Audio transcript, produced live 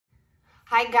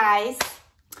Hi guys,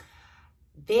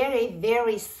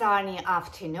 very sunny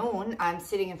afternoon. I'm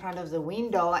sitting in front of the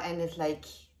window and it's like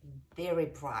very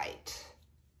bright.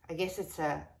 I guess it's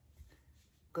a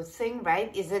good thing,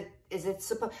 right? Is it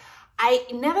super? I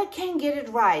never can get it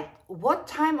right. What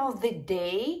time of the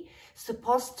day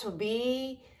supposed to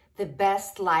be the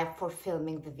best light for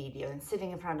filming the video and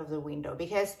sitting in front of the window?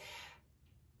 Because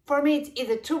for me it's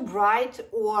either too bright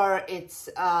or it's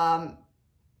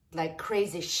like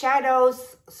crazy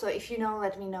shadows. So if you know,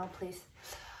 let me know, please.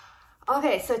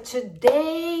 Okay, so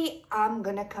today I'm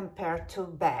gonna compare two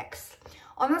bags.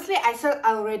 Honestly, I thought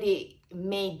I already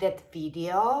made that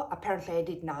video. Apparently I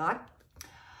did not.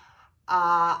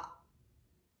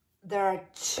 There are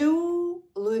two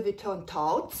Louis Vuitton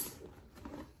totes.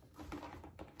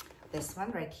 This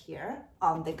one right here,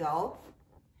 Onthego,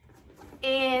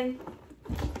 and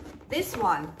this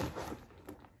one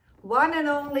and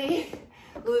only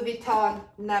Louis Vuitton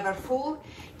Neverfull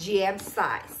GM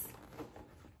size.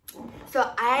 So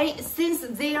since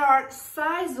they are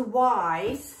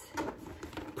size-wise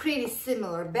pretty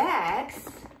similar bags,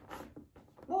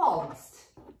 well, almost.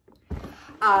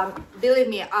 Believe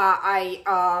me,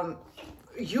 I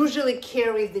usually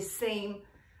carry the same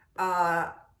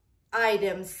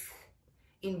items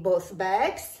in both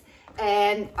bags,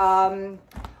 and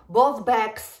both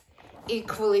bags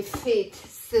equally fit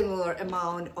similar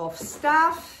amount of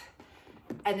stuff,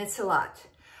 and it's a lot.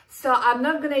 So I'm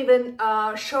not gonna even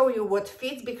show you what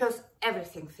fits, because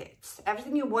everything fits.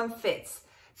 Everything you want fits.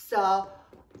 So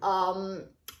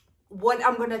what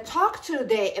I'm gonna talk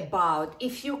today about,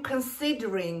 if you're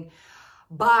considering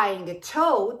buying a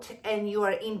tote and you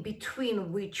are in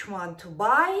between which one to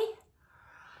buy,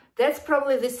 that's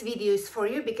probably this video is for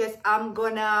you, because I'm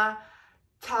gonna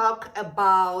talk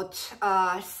about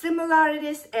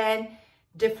similarities and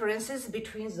differences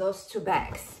between those two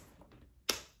bags.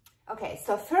 Okay,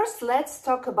 so first let's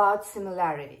talk about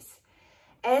similarities.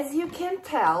 As you can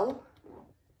tell,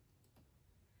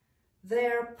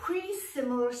 they're pretty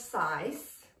similar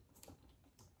size.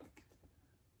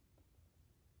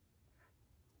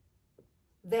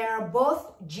 They're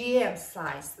both GM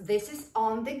size. This is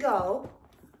Onthego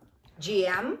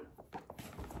GM,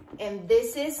 and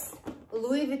this is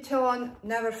Louis Vuitton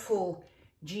Neverfull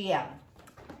GM.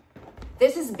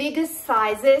 This is biggest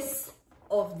sizes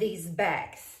of these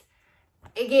bags.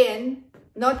 Again,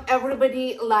 not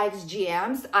everybody likes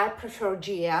GMs. I prefer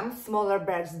GM. Smaller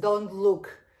bags don't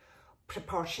look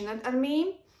proportionate on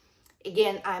me.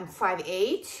 Again, I'm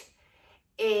 5'8",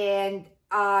 and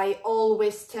I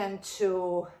always tend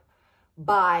to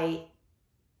buy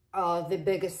the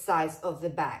biggest size of the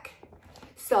bag.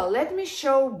 So let me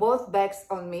show both bags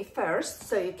on me first,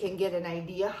 so you can get an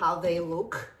idea how they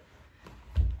look.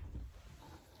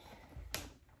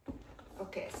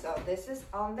 Okay, so this is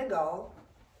Onthego.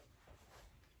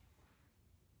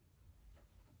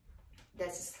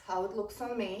 This is how it looks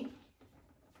on me.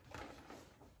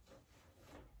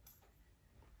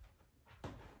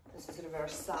 This is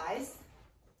reverse size.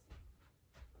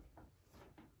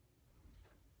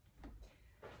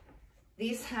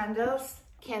 These handles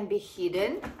can be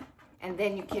hidden, and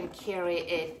then you can carry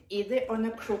it either on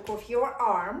the crook of your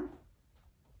arm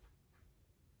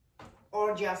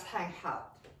or just hang out.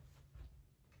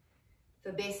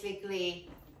 So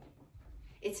basically,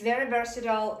 it's very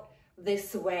versatile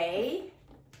this way.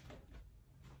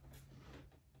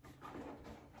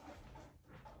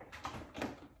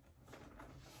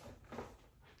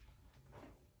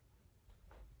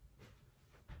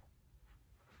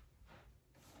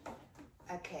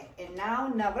 Okay, and now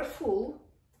Neverfull.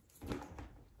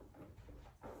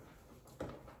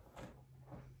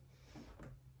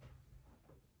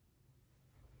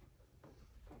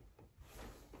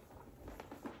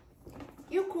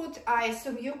 You could, I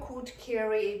assume you could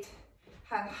carry it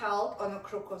handheld on the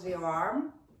crook of the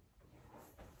arm.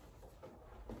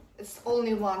 It's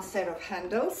only one set of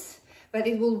handles, but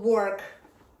it will work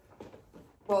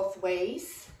both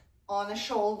ways. On the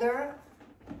shoulder,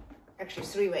 actually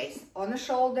three ways: on the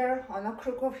shoulder, on the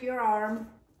crook of your arm,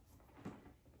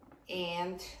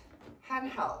 and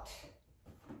handheld.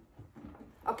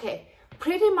 Okay,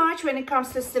 pretty much when it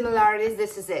comes to similarities,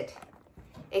 this is it.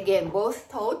 Again, both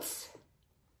totes,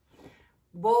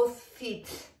 both fit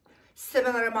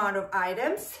similar amount of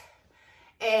items,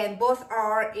 and both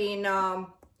are in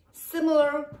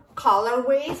similar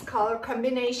colorways, color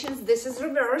combinations. This is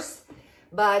reverse,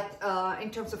 but in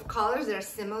terms of colors, they're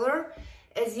similar.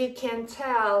 As you can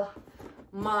tell,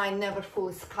 my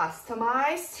Neverfull is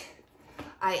customized.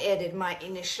 I added my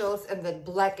initials and that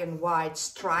black and white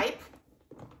stripe.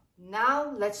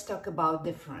 Now let's talk about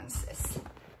differences.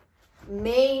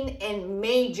 main and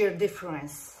major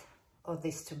difference of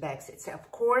these two bags, it's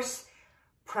of course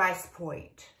price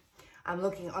point. I'm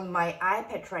looking on my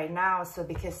iPad right now, so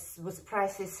because with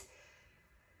prices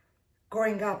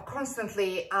going up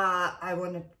constantly, I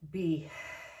want to be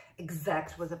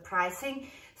exact with the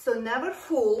pricing. So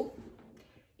Neverfull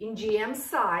in GM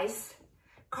size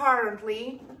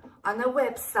currently on the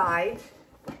website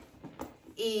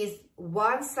is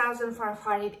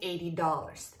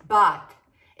 $1,580, but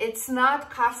it's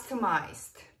not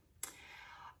customized.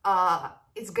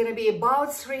 It's gonna be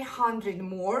about 300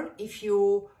 more if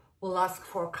you will ask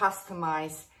for a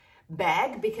customized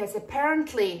bag, because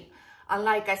apparently,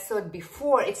 unlike I said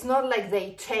before, it's not like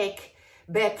they take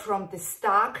bag from the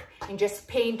stock and just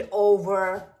paint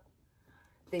over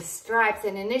the stripes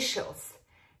and initials.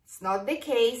 It's not the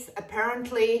case.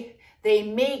 Apparently, they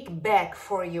make bag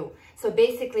for you. So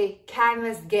basically,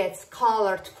 canvas gets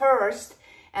colored first,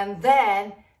 and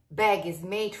then bag is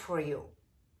made for you.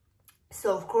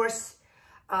 So of course,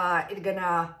 it's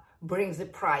gonna bring the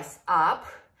price up.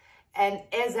 And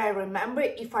as I remember,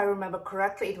 if I remember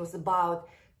correctly, it was about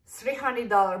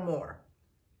 $300 more.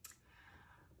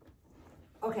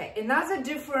 Okay, another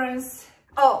difference.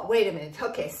 Oh, wait a minute.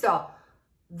 Okay, so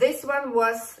this one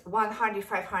was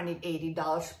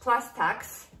 $580 plus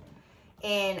tax.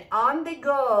 And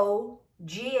Onthego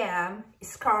GM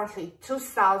is currently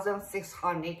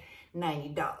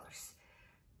 $2,690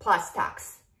 plus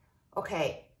tax.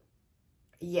 Okay,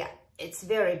 yeah, it's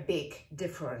very big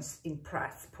difference in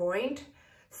price point.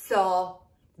 So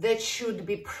that should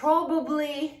be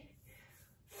probably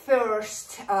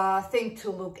first thing to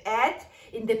look at.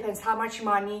 It depends how much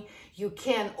money you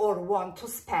can or want to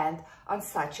spend on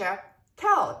such a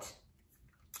tote.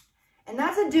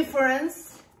 Another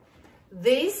difference,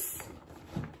 this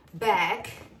bag,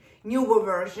 newer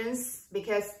versions,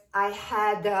 because I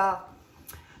had a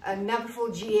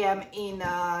Neverfull GM in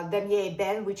Damier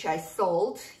Ebene, which I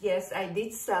sold. Yes, I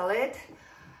did sell it.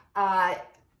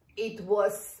 It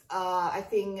was, I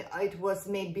think it was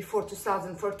made before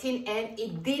 2014, and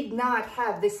it did not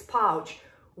have this pouch,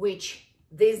 which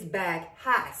this bag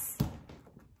has.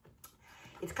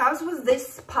 It comes with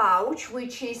this pouch,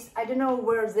 which is, I don't know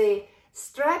where the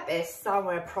strap is,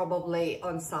 somewhere probably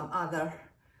on some other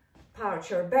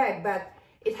pouch or bag, but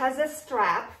it has a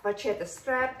strap, vachetta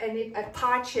strap, and it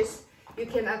attaches, you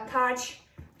can attach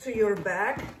to your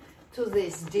bag to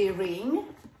this D-ring,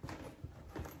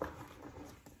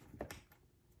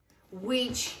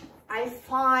 which I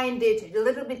find it a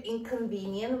little bit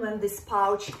inconvenient when this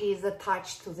pouch is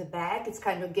attached to the bag. It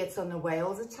kind of gets on the way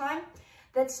all the time,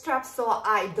 that strap, so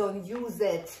I don't use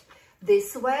it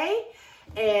this way.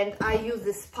 And I use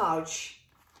this pouch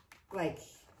like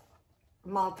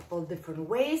multiple different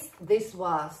ways. This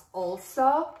was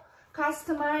also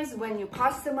customized. When you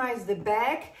customize the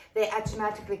bag, they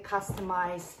automatically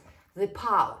customize the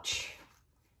pouch.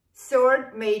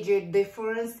 Third major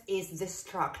difference is the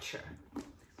structure.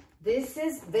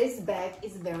 This bag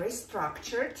is very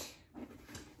structured.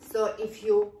 So if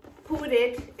you put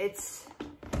it, it's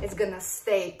gonna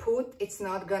stay put. It's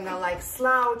not gonna like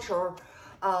slouch or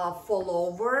fall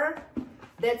over.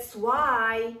 That's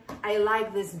why I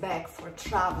like this bag for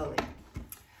traveling,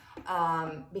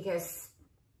 because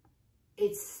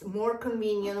it's more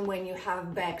convenient when you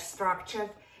have bag structured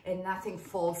and nothing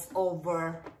falls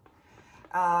over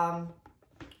all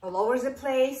over the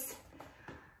place.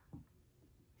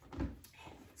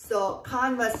 So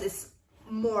canvas is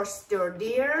more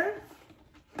sturdier,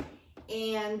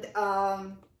 and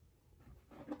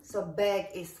so bag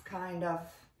is kind of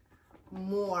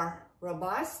more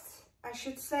robust, I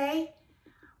should say,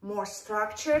 more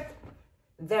structured,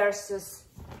 versus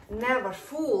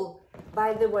Neverfull.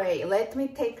 By the way, let me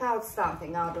take out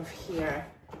something out of here.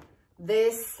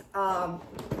 This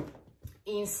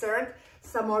insert,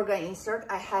 Samorga insert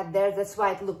I had there, that's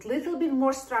why it looked a little bit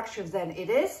more structured than it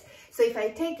is. So if I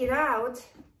take it out,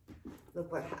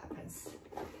 look what happens.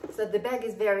 So the bag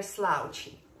is very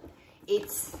slouchy.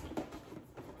 It's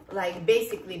like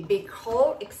basically big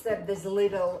hole, except this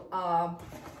little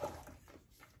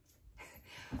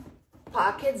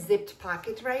pocket, zipped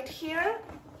pocket right here.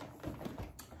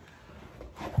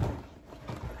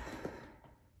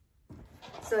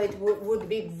 So it would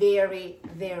be very,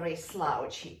 very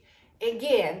slouchy.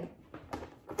 Again,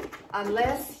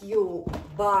 unless you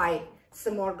buy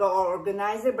Samorga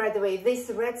organizer. By the way, this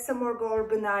red Samorga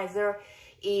organizer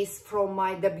is from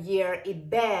my Damier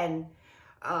Ebene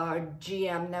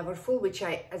GM Neverfull, which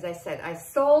as I said, I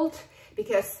sold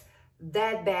because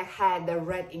that bag had a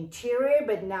red interior,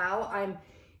 but now I'm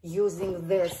using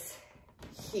this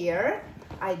here.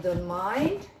 I don't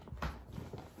mind.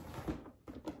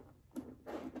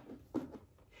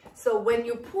 So when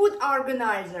you put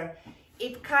organizer,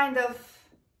 it kind of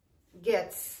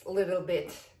gets a little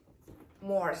bit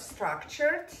more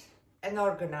structured and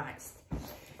organized.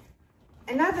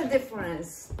 Another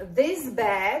difference, this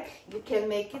bag, you can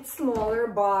make it smaller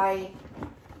by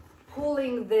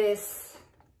pulling this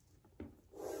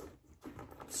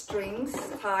strings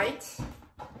tight.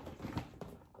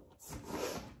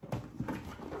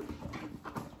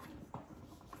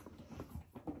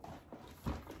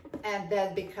 And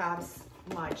that becomes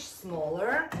much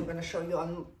smaller. I'm gonna show you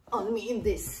on me in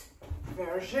this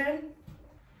version.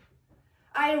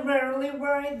 I rarely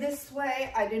wear it this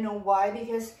way. I don't know why,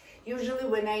 because usually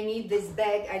when I need this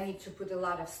bag, I need to put a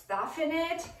lot of stuff in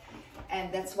it,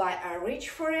 and that's why I reach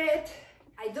for it.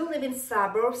 I do live in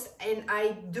suburbs, and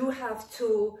I do have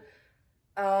two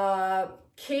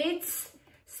kids,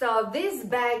 so this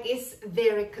bag is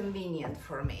very convenient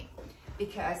for me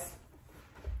because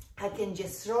I can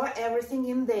just throw everything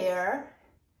in there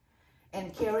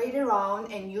and carry it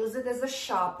around and use it as a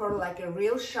shopper, like a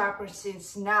real shopper,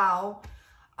 since now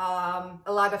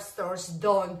a lot of stores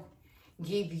don't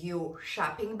give you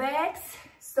shopping bags.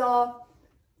 So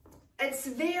it's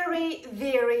very,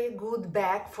 very good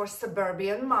bag for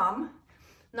suburban mom.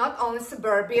 Not only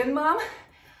suburban mom,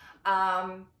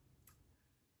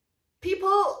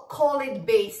 people call it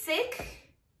basic.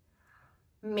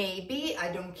 Maybe,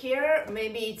 I don't care.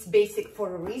 Maybe it's basic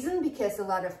for a reason, because a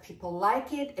lot of people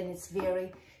like it and it's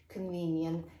very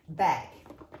convenient bag.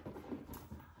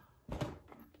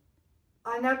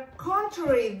 On the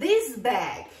contrary, this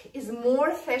bag is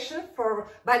more fashion for,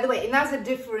 by the way, another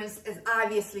difference is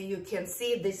obviously you can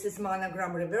see this is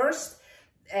monogram reversed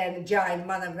and giant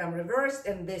monogram reversed,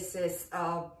 and this is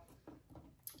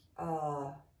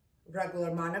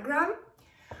regular monogram.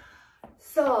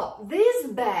 So this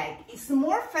bag is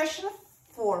more fashion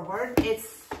forward.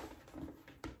 It's,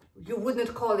 you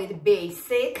wouldn't call it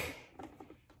basic.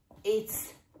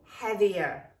 It's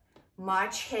heavier,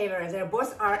 much heavier. They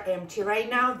both are empty right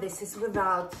now. This is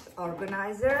without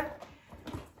organizer.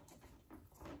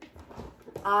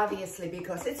 Obviously,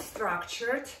 because it's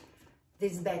structured,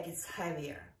 this bag is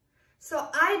heavier. So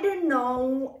I don't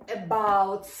know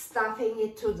about stuffing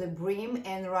it to the brim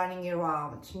and running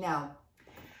around. Now,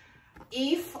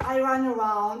 if I run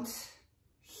around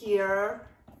here,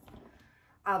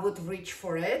 I would reach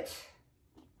for it.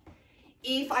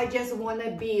 If I just want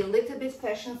to be a little bit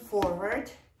fashion forward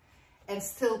and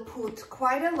still put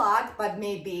quite a lot, but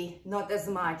maybe not as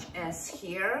much as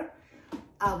here,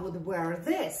 I would wear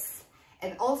this.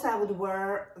 And also I would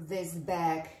wear this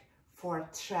bag for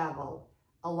travel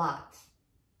a lot.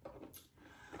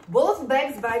 Both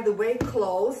bags, by the way,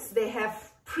 close. They have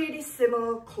pretty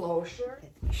similar closure.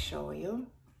 Let me show you.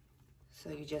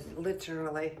 So you just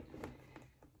literally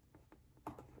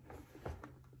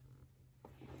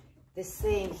the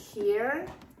same here.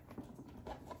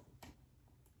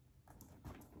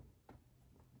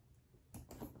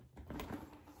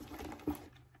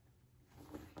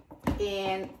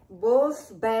 And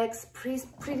both bags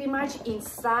pretty much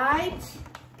inside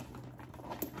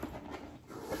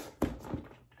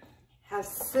have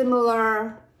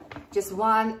similar, just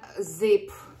one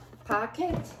zip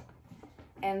pocket,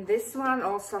 and this one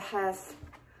also has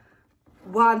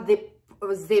one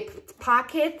zip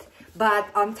pocket, but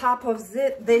on top of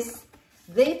this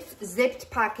zipped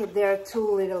pocket, there are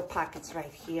two little pockets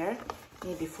right here,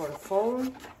 maybe for a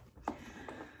phone.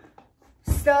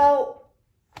 So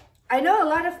I know a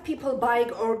lot of people buy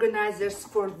organizers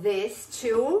for this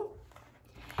too,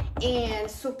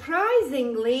 and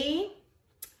surprisingly,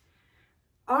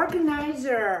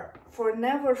 organizer for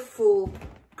Neverfull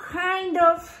kind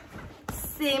of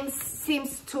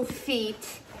seems to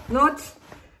fit, not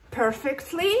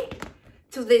perfectly,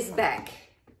 to this bag.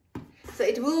 So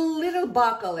it will little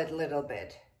buckle it a little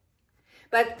bit.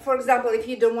 But for example, if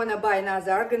you don't want to buy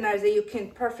another organizer, you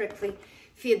can perfectly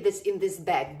fit this in this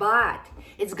bag, but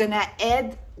it's gonna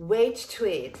add weight to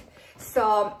it.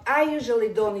 So I usually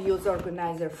don't use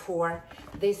organizer for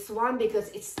this one because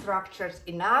it's structured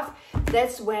enough.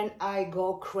 That's when I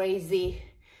go crazy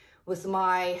with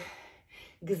my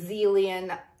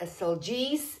gazillion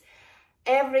SLGs.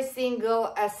 Every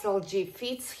single SLG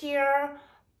fits here.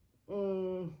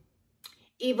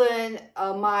 Even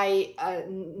my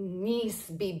niece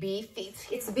BB fits.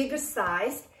 It's bigger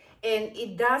size and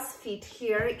it does fit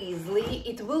here easily.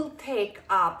 It will take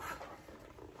up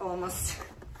almost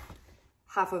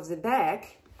half of the bag,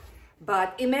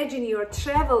 but imagine you're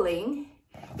traveling,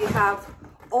 you have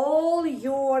all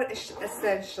your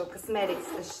essential cosmetics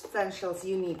essentials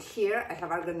you need here. I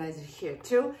have organizer here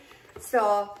too.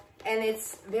 So, and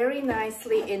it's very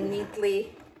nicely and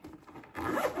neatly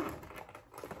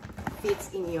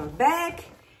fits in your bag,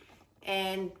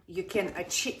 and you can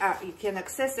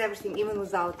access everything even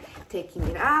without taking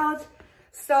it out.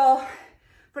 So,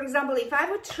 for example, if I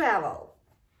would travel,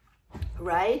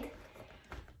 right,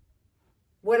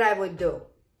 what I would do,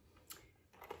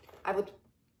 I would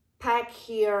pack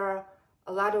here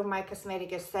a lot of my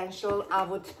cosmetic essential. I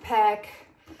would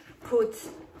put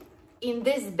in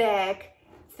this bag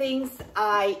things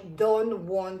I don't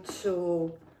want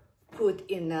to put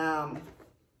in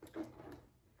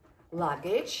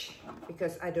luggage,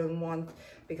 because I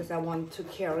want to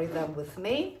carry them with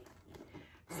me.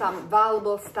 Some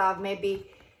valuable stuff, maybe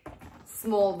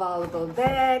small valuable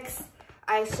bags.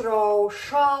 I throw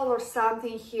shawl or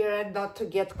something here not to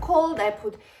get cold. I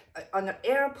put on an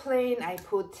airplane, I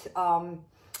put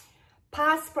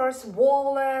passports,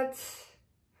 wallet,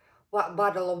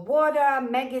 bottle of water,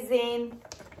 magazine,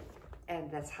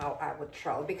 and that's how I would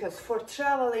travel. Because for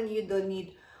traveling, you don't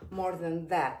need more than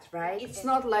that, right? It's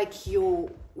not like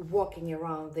you walking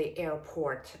around the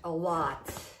airport a lot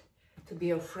to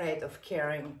be afraid of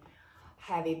carrying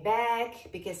heavy bag,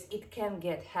 because it can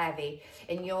get heavy,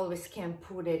 and you always can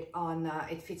put it on,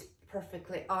 it fits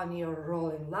perfectly on your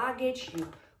rolling luggage. You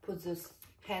put those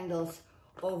handles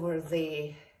over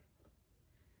the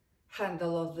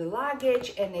handle of the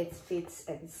luggage, and it fits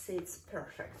and sits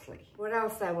perfectly. What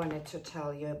else I wanted to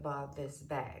tell you about these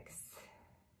bags?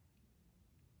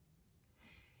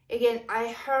 Again, I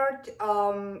heard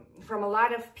from a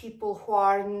lot of people who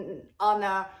are on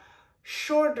a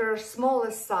shorter, smaller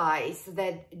size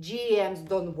that GMs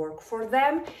don't work for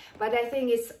them, but I think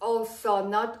it's also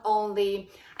not only,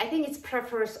 I think it's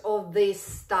prefers of this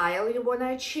style you want to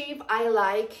achieve. I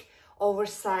like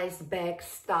oversized bag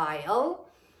style.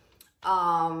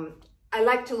 I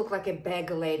like to look like a bag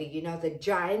lady, you know, the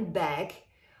giant bag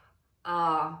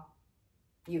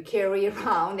you carry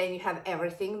around and you have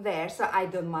everything there, so I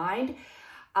don't mind.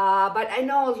 But I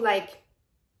know, like,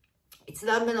 it's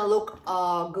not gonna look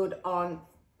good on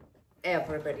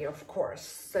everybody, of course.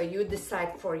 So you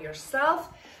decide for yourself.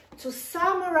 To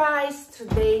summarize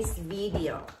today's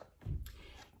video,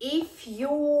 if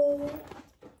you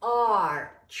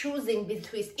are choosing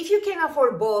between, if you can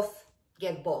afford both,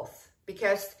 get both.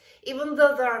 Because even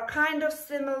though they are kind of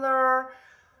similar,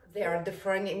 they are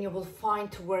different, and you will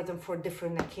find to wear them for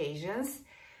different occasions.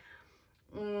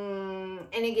 And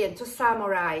again, to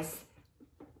summarize,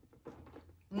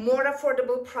 more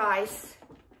affordable price,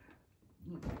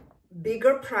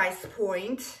 bigger price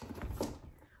point,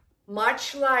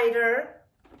 much lighter,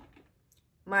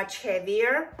 much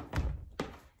heavier.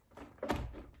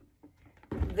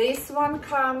 This one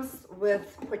comes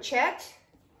with pochette.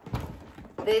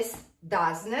 This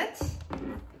doesn't.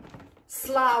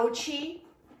 Slouchy,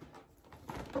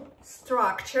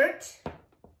 structured,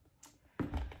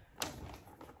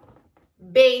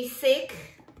 basic.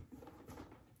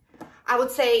 I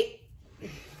would say,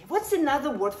 what's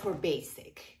another word for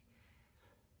basic?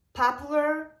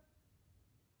 Popular,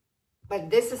 but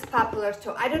this is popular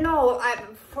too. I don't know,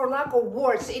 for lack of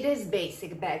words, it is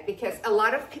basic bag, because a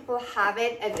lot of people have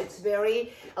it, and it's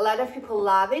a lot of people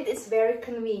love it. It's very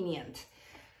convenient.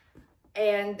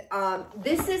 And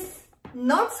this is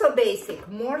not so basic,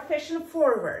 more fashion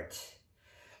forward.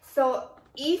 So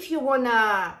if you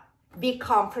wanna be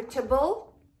comfortable,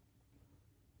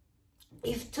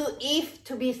 if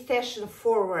to be fashion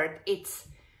forward, it's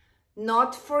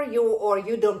not for you, or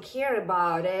you don't care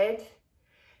about it,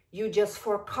 you just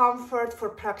for comfort, for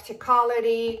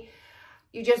practicality,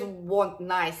 you just want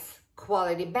nice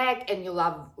quality bag and you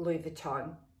love Louis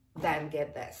Vuitton, then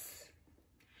get this.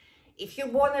 If you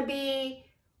want to be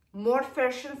more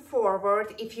fashion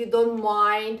forward, if you don't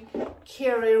mind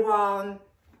carry around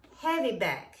heavy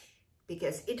bag,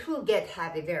 because it will get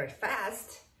heavy very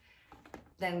fast,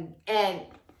 then, and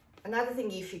another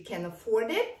thing, if you can afford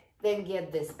it, then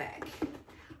get this bag.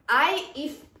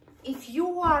 If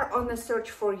you are on a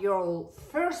search for your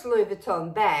first Louis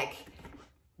Vuitton bag,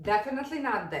 definitely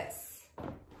not this,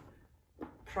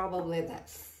 probably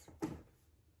this.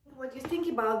 What do you think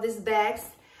about these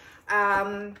bags?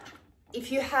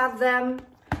 If you have them,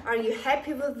 are you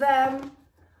happy with them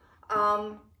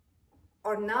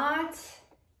or not?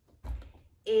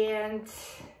 And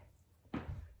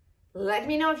let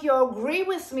me know if you agree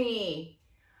with me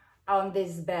on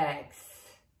these bags.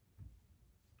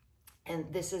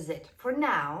 And this is it for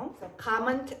now. So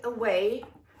comment away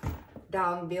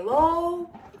down below.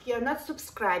 If you're not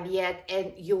subscribed yet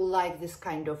and you like this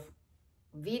kind of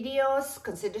videos,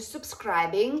 consider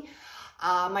subscribing.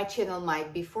 My channel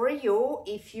might be for you.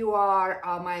 If you are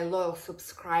my loyal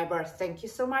subscriber, thank you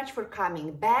so much for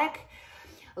coming back.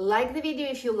 Like the video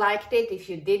if you liked it. If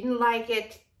you didn't like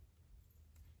it,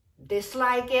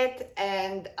 dislike it,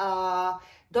 and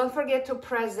don't forget to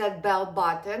press that bell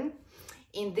button.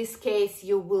 In this case,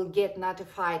 you will get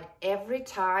notified every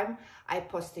time I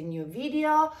post a new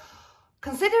video.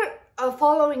 Consider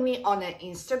following me on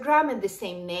Instagram in the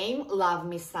same name, Love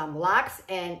Me Some Lux,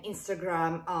 and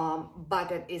Instagram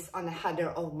button is on the header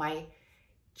of my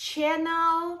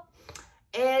channel.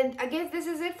 And I guess this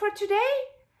is it for today,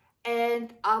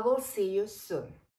 and I will see you soon.